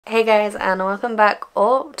Hey guys, and welcome back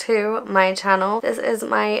all to my channel. This is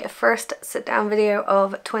my first sit down video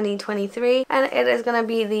of 2023 and it is going to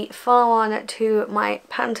be the follow on to my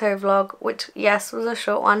Panto vlog, which yes was a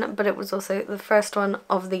short one, but it was also the first one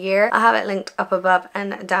of the year. I have it linked up above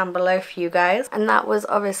and down below for you guys, and that was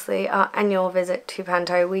obviously our annual visit to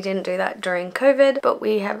Panto. We didn't do that during COVID, but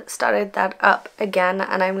we have started that up again,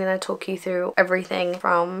 and I'm going to talk you through everything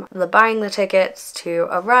from the buying the tickets to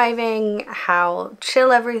arriving, how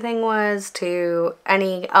chill everything was, to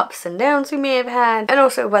any ups and downs we may have had, and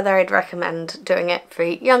also whether I'd recommend doing it for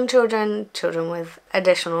young children, children with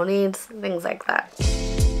additional needs, things like that.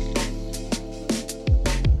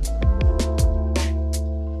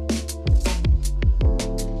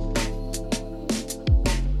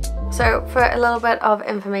 So for a little bit of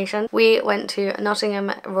information, we went to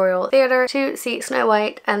Nottingham Royal Theatre to see Snow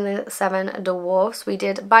White and the Seven Dwarfs. We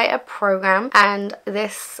did buy a programme, and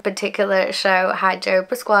this particular show had Joe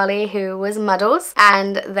Pasquale, who was Muddles,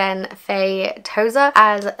 and then Faye Tozer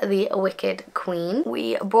as the Wicked Queen.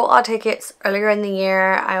 We bought our tickets earlier in the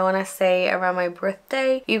year, I want to say around my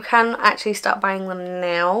birthday. You can actually start buying them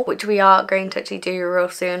now, which we are going to actually do real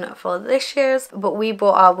soon for this year's, but we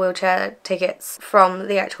bought our wheelchair tickets from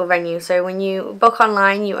the actual venue. So when you book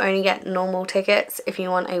online, you only get normal tickets. If you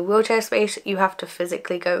want a wheelchair space, you have to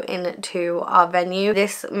physically go into our venue.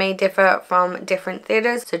 This may differ from different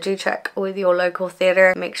theatres, so do check with your local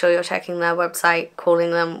theatre. Make sure you're checking their website,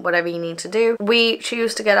 calling them, whatever you need to do. We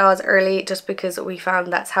choose to get ours early just because we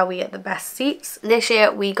found that's how we get the best seats. This year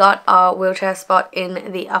we got our wheelchair spot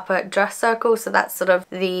in the upper dress circle, so that's sort of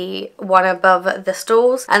the one above the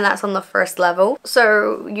stalls, and that's on the first level.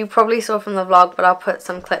 So you probably saw from the vlog, but I'll put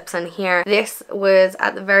some clips in here. This was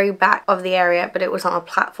at the very back of the area, but it was on a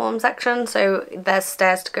platform section, so there's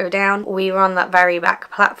stairs to go down. We were on that very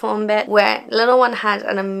back platform bit where little one had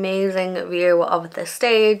an amazing view of the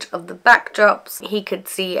stage, of the backdrops. He could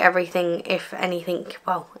see everything. If anything,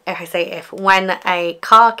 well, if I say if, when a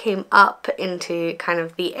car came up into kind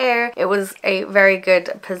of the air, it was a very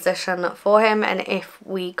good position for him. And if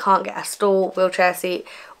we can't get a stall wheelchair seat,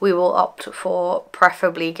 we will opt for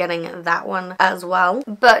preferably getting that one as well.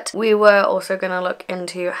 But we were also going to look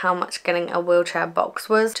into how much getting a wheelchair box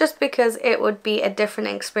was, just because it would be a different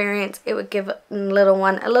experience. It would give little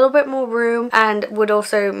one a little bit more room, and would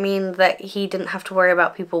also mean that he didn't have to worry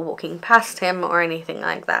about people walking past him or anything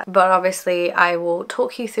like that. But obviously I will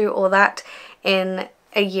talk you through all that in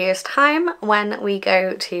a year's time when we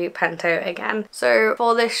go to Panto again. So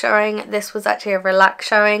for this showing, this was actually a relaxed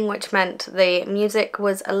showing, which meant the music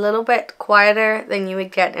was a little bit quieter than you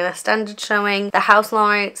would get in a standard showing. The house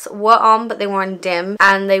lights were on, but they weren't dim,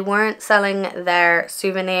 and they weren't selling their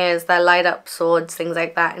souvenirs, their light up swords, things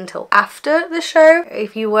like that, until after the show.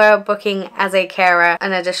 If you were booking as a carer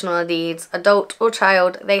an additional needs, adult or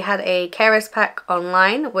child, they had a carers pack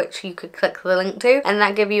online which you could click the link to, and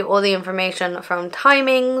that gave you all the information from timings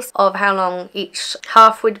of how long each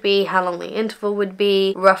half would be, how long the interval would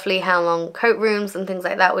be, roughly how long coat rooms and things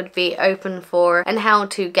like that would be open for, and how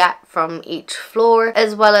to get from each floor,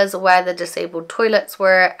 as well as where the disabled toilets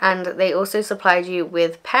were. And they also supplied you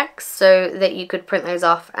with packs so that you could print those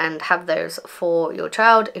off and have those for your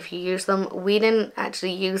child if you use them. We didn't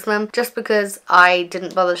actually use them just because I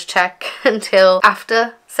didn't bother to check until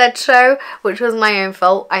after said show, which was my own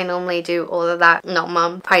fault. I normally do all of that, not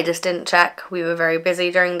mum. I just didn't check. We were very busy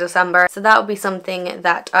during December, so that will be something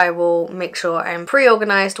that I will make sure I'm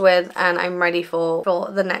pre-organized with and I'm ready for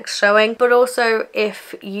the next showing. But also,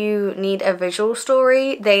 if you need a visual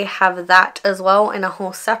story, they have that as well in a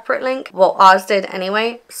whole separate link. Well, ours did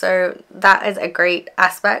anyway, so that is a great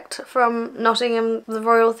aspect from Nottingham the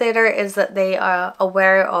Royal Theatre, is that they are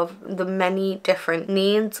aware of the many different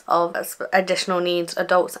needs of additional needs,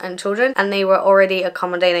 adults and children, and they were already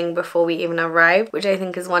accommodating before we even arrived, which I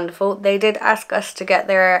think is wonderful. They did ask us to get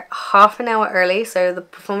there half an hour early, so the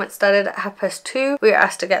performance started at 2:30. We were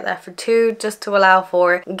asked to get there for 2 just to allow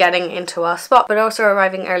for getting into our spot. But also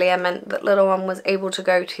arriving earlier meant that little one was able to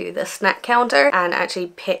go to the snack counter and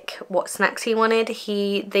actually pick what snacks he wanted.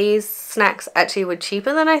 These snacks actually were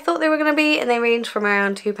cheaper than I thought they were going to be, and they range from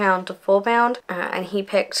around £2 to £4. And he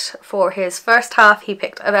picked, for his first half, he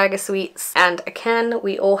picked a bag of sweets and a can.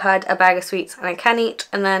 We all had a bag of sweets and a can each,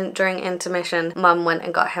 and then during intermission mum went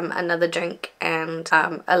and got him another drink and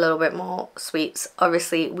a little bit more sweets.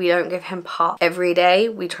 Obviously we don't give him pop every day,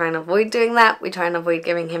 we try and avoid doing that, we try and avoid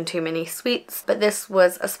giving him too many sweets, but this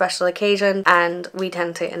was a special occasion and we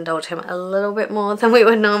tend to indulge him a little bit more than we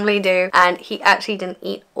would normally do. And he actually didn't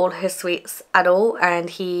eat all his sweets at all, and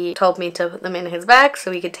he told me to put them in his bag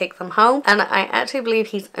so we could take them home, and I actually believe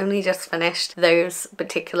he's only just finished those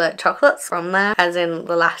particular chocolates from there, as in in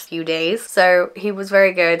the last few days. So he was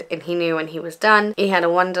very good and he knew when he was done. He had a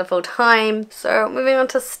wonderful time. So moving on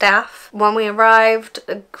to staff. When we arrived,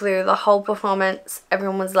 through the whole performance,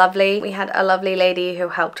 everyone was lovely. We had a lovely lady who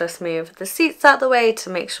helped us move the seats out the way to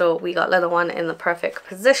make sure we got little one in the perfect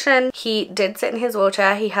position. He did sit in his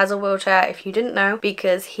wheelchair. He has a wheelchair, if you didn't know,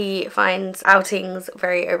 because he finds outings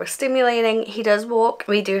very overstimulating. He does walk.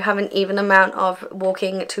 We do have an even amount of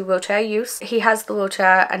walking to wheelchair use. He has the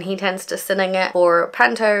wheelchair and he tends to sit in it for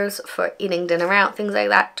pantos, for eating dinner out, things like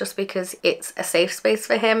that, just because it's a safe space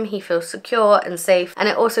for him. He feels secure and safe, and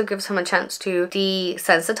it also gives him a chance to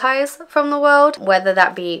desensitize from the world, whether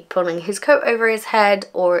that be pulling his coat over his head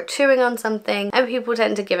or chewing on something, and people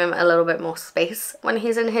tend to give him a little bit more space when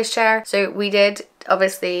he's in his chair. So we did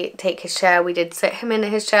obviously take his chair. We did sit him in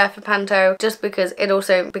his chair for panto, just because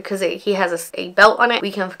he has a belt on it,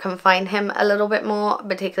 we can confine him a little bit more,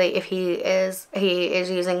 particularly if he is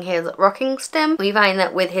using his rocking stem. We find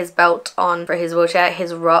that with his belt on for his wheelchair,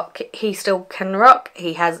 his rock, he still can rock.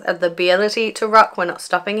 He has the ability to rock. We're not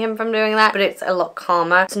stopping him from doing that, but it's a lot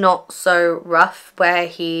calmer. It's not so rough where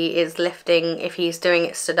he is lifting. If he's doing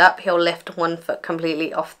it stood up, he'll lift one foot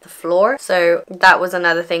completely off the floor. So that was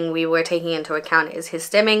another thing we were taking into account, is his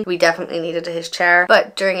stimming. We definitely needed his chair,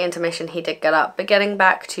 but during intermission he did get up. But getting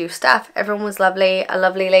back to staff, everyone was lovely. A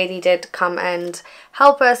lovely lady did come and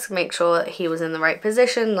help us make sure that he was in the right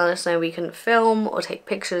position, let us know we couldn't film or take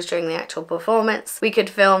pictures during the actual performance. We could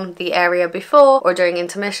film the area before or during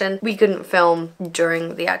intermission. We couldn't film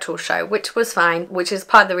during the actual show, which was fine, which is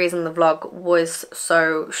part of the reason the vlog was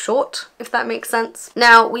so short, if that makes sense.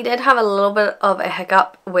 Now, we did have a little bit of a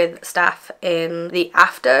hiccup with staff in the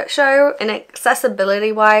after show. In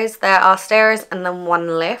accessibility wise, there are stairs and then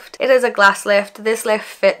one lift. It is a glass lift. This lift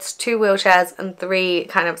fits 2 wheelchairs and 3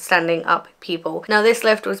 kind of standing up people. Now, this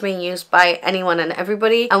lift was being used by anyone and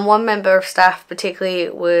everybody, and one member of staff particularly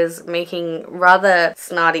was making rather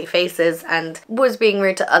snarty faces and was being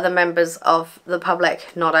rude to other members of the public,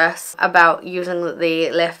 not us, about using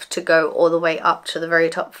the lift to go all the way up to the very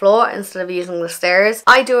top floor instead of using the stairs.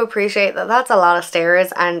 I do appreciate that that's a lot of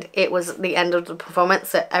stairs, and it was the end of the performance,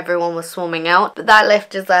 so everyone was swarming out, but that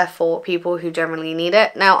lift is there for people who generally need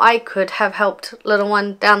it. Now, I could have helped little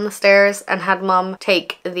one down the stairs and had mum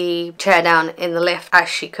take the chair down in the lift as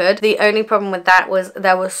she could. The only problem with that was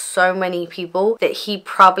there were so many people that he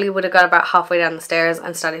probably would have got about halfway down the stairs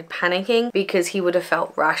and started panicking because he would have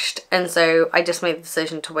felt rushed, and so I just made the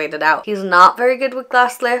decision to wait it out. He's not very good with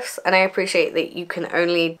glass lifts, and I appreciate that you can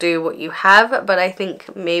only do what you have, but I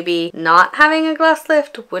think maybe not having a glass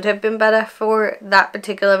lift would have been better for that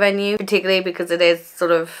particular venue, particularly because it is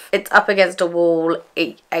sort of, it's up against a wall.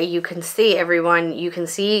 You can see everyone, you can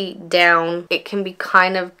see down. It can be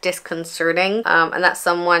kind of disconcerting, and that's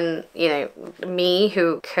someone, you know, me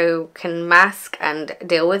who can mask and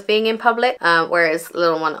deal with being in public, whereas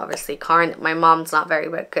little one obviously can't. My mom's not very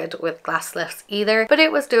good with glass lifts either, but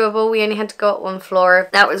it was doable. We only had to go up 1 floor.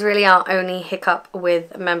 That was really our only hiccup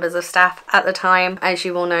with members of staff at the time, as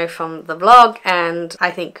you will know from the vlog, and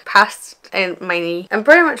I think past in and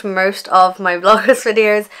pretty much most of my vloggers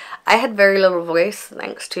videos. I had very little voice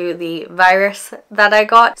thanks to the virus that I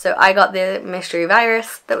got. So I got the mystery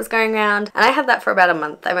virus that was going around, and I had that for about a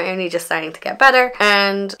month. I'm only just starting to get better,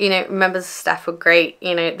 and you know, members of staff were great.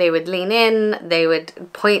 You know, they would lean in, they would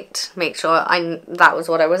point, make sure that was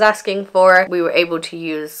what I was asking for. We were able to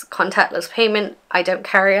use contactless payment. I don't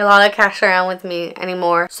carry a lot of cash around with me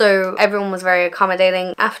anymore, so everyone was very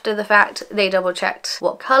accommodating. After the fact, they double checked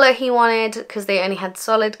what color he wanted because they only had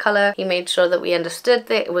solid color. He made sure that we understood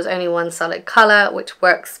that it was only one solid color, which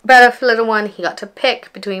works better for little one. He got to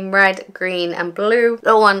pick between red, green and blue.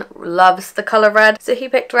 Little one loves the color red, so he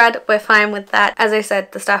picked red. We're fine with that. As I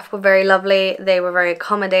said, the staff were very lovely. They were very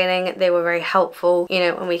accommodating. They were very helpful. You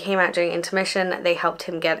know, when we came out during intermission, they helped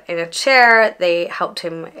him get in a chair. They helped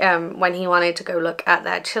him when he wanted to go look at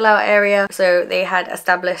that chill out area. So they had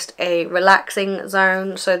established a relaxing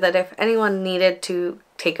zone so that if anyone needed to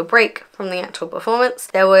take a break from the actual performance,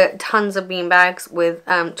 there were tons of beanbags with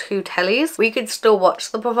 2 tellies. We could still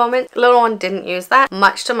watch the performance. Little one didn't use that,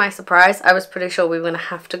 much to my surprise. I was pretty sure we were gonna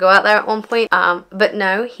have to go out there at one point, but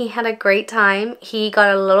no, he had a great time. He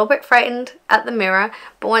got a little bit frightened at the mirror,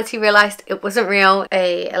 but once he realized it wasn't real,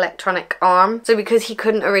 a electronic arm, so because he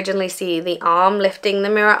couldn't originally see the arm lifting the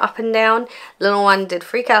mirror up and down, little one did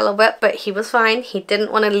freak out a little bit, but he was fine. He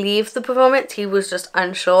didn't want to leave the performance. He was just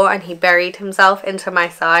unsure, and he buried himself into my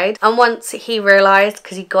side. And once he realised,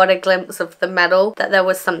 because he got a glimpse of the medal, that there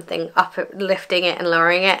was something up lifting it and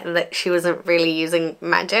lowering it, and that she wasn't really using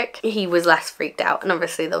magic, he was less freaked out. And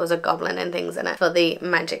obviously there was a goblin and things in it for the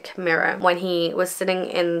magic mirror. When he was sitting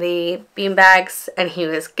in the beanbags and he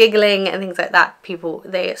was giggling and things like that,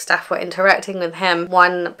 the staff were interacting with him.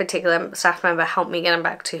 One particular staff member helped me get him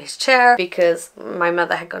back to his chair because my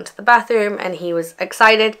mother had gone to the bathroom and he was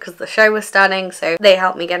excited because the show was starting, so they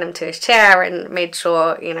helped me get him to his chair and made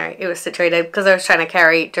sure, you know, it was situated, because I was trying to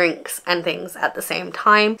carry drinks and things at the same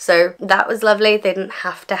time. So that was lovely. They didn't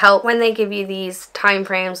have to help. When they give you these time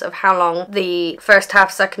frames of how long the first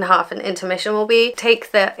half, second half and intermission will be,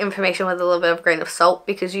 take the information with a little bit of a grain of salt,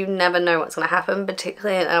 because you never know what's going to happen,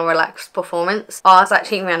 particularly in a relaxed performance. Ours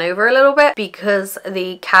actually ran over a little bit because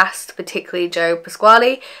the cast, particularly Joe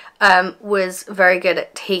Pasquale, was very good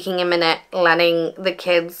at taking a minute, letting the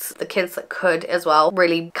kids that could as well,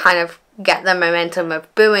 really kind of get the momentum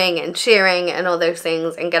of booing and cheering and all those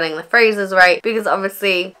things and getting the phrases right, because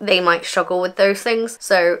obviously they might struggle with those things.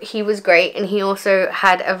 So he was great, and he also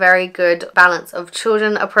had a very good balance of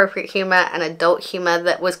children appropriate humour and adult humour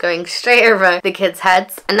that was going straight over the kids'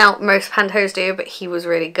 heads. And now most pantos do, but he was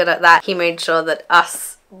really good at that. He made sure that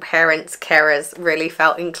us parents, carers really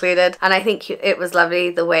felt included, and I think it was lovely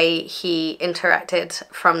the way he interacted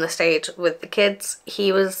from the stage with the kids.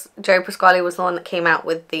 Joe Pasquale was the one that came out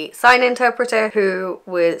with the sign interpreter, who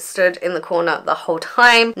was stood in the corner the whole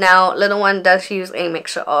time. Now little one does use a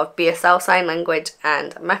mixture of BSL sign language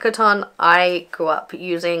and Makaton. I grew up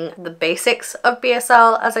using the basics of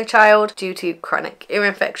BSL as a child due to chronic ear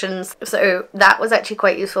infections, so that was actually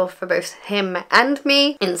quite useful for both him and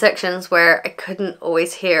me in sections where I couldn't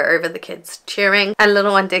always hear over the kids cheering. And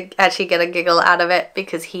little one did actually get a giggle out of it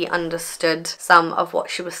because he understood some of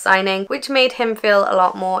what she was signing, which made him feel a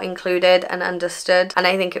lot more included and understood. And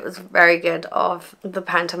I think it was very good of the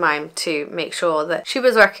pantomime to make sure that she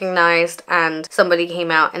was recognized and somebody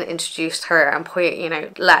came out and introduced her and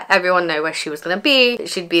let everyone know where she was going to be, that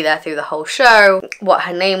she'd be there through the whole show, what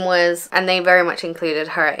her name was, and they very much included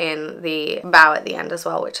her in the bow at the end as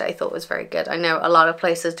well, which I thought was very good. I know a lot of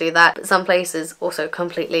places do that, but some places also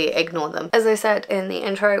completely ignore them. As I said in the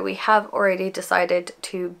intro, we have already decided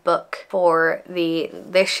to book for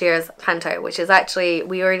this year's panto, which is actually,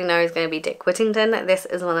 we already know is going to be Dick Whittington. This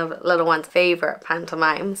is one of Little One's favourite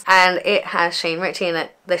pantomimes, and it has Shane Ritchie in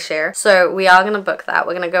it this year, so we are going to book that.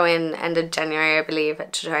 We're going to go in end of January, I believe,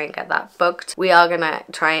 to try and get that booked. We are going to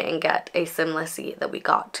try and get a similar seat that we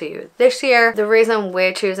got to this year. The reason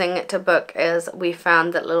we're choosing to book is we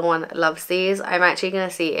found that Little One loves these. I'm actually going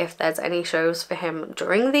to see if there's any shows for him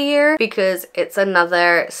during the year, because it's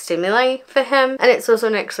another stimuli for him, and it's also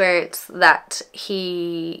an experience that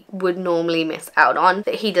he would normally miss out on,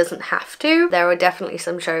 that he doesn't have to. There were definitely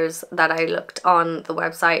some shows that I looked on the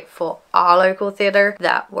website for our local theatre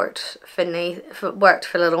that worked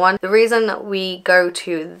for Little One. The reason we go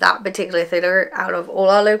to that particular theatre out of all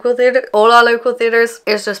our local theatres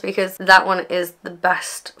is just because that one is the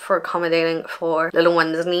best for accommodating for Little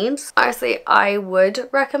One's needs. Honestly, I would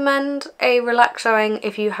recommend a relaxed showing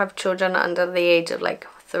if you have children under the age of like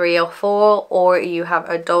 3 or 4, or you have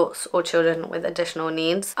adults or children with additional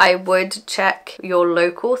needs. I would check your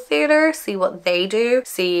local theatre, see what they do,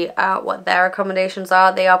 see what their accommodations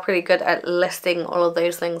are. They are pretty good at listing all of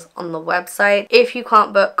those things on the website. If you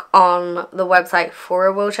can't book on the website for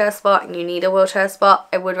a wheelchair spot and you need a wheelchair spot,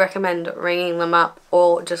 I would recommend ringing them up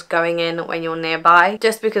or just going in when you're nearby,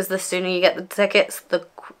 just because the sooner you get the tickets,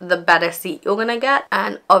 the better seat you're gonna get.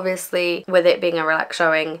 And obviously with it being a relaxed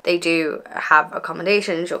showing, they do have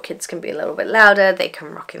accommodations. Your kids can be a little bit louder, they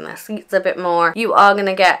can rock in their seats a bit more. You are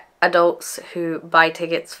gonna get adults who buy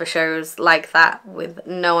tickets for shows like that with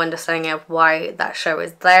no understanding of why that show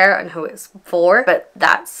is there and who it's for, but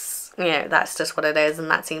that's just what it is, and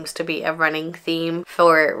that seems to be a running theme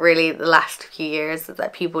for really the last few years,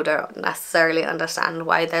 that people don't necessarily understand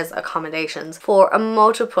why there's accommodations for a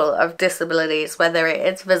multiple of disabilities, whether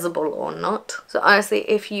it's visible or not. So honestly,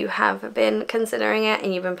 if you have been considering it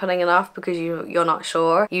and you've been putting it off because you're not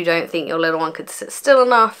sure, you don't think your little one could sit still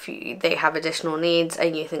enough, they have additional needs,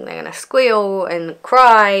 and you think they're gonna squeal and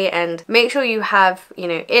cry, and make sure you have,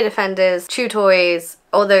 ear defenders, chew toys,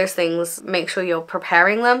 all those things. Make sure you're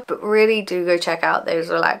preparing them, but really do go check out those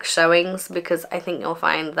relaxed showings, because I think you'll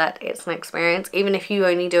find that it's an experience, even if you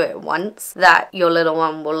only do it once, that your little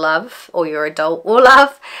one will love, or your adult will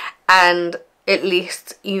love, and at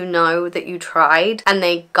least you know that you tried and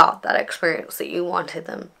they got that experience that you wanted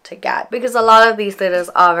them to get, because a lot of these theatres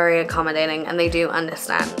are very accommodating and they do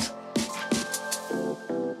understand.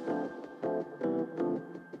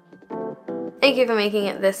 Thank you for making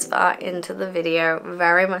it this far into the video,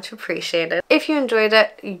 very much appreciated. If you enjoyed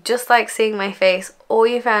it, you just like seeing my face, or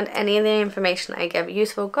you found any of the information I gave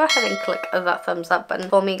useful, go ahead and click that thumbs up button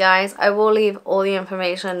for me, guys. I will leave all the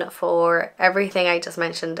information for everything I just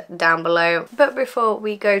mentioned down below. But before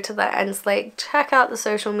we go to the end slate, check out the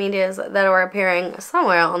social medias that are appearing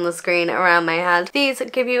somewhere on the screen around my head. These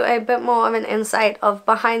give you a bit more of an insight of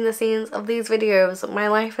behind the scenes of these videos, my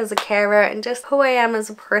life as a carer, and just who I am as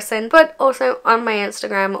a person. But also on my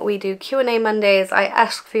Instagram, we do Q&A Mondays. I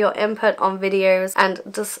ask for your input on videos and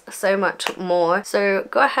just so much more. So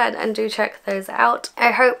go ahead and do check those out.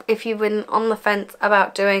 I hope if you've been on the fence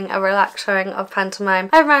about doing a relaxed showing of pantomime,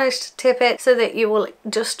 I've managed to tip it so that you will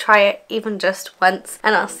just try it even just once,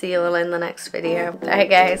 and I'll see you all in the next video. Bye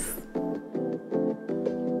guys.